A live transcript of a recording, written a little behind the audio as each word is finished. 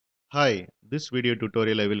Hi, this video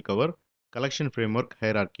tutorial I will cover collection framework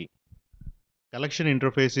hierarchy. Collection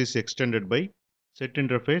interface is extended by set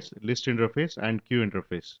interface, list interface, and queue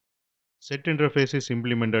interface. Set interface is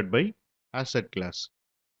implemented by asset class.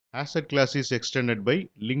 Asset class is extended by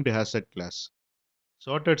linked asset class.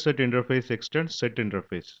 Sorted set interface extends set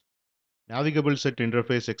interface. Navigable set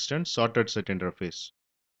interface extends sorted set interface.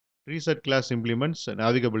 Tree set class implements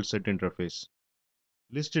navigable set interface.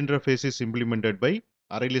 List interface is implemented by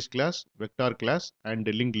ArrayList class, vector class, and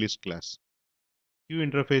linked list class. Queue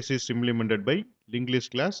interface is implemented by linked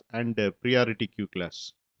list class and priority queue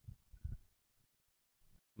class.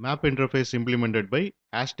 Map interface implemented by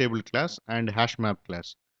hash table class and hash map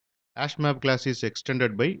class. Hash map class is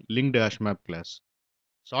extended by linked hash map class.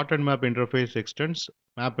 Sorted map interface extends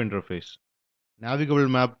map interface. Navigable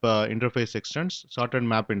map interface extends sorted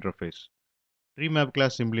map interface. Tree map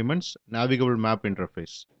class implements navigable map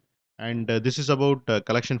interface. And this is about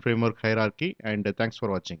collection framework hierarchy, and thanks for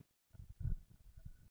watching.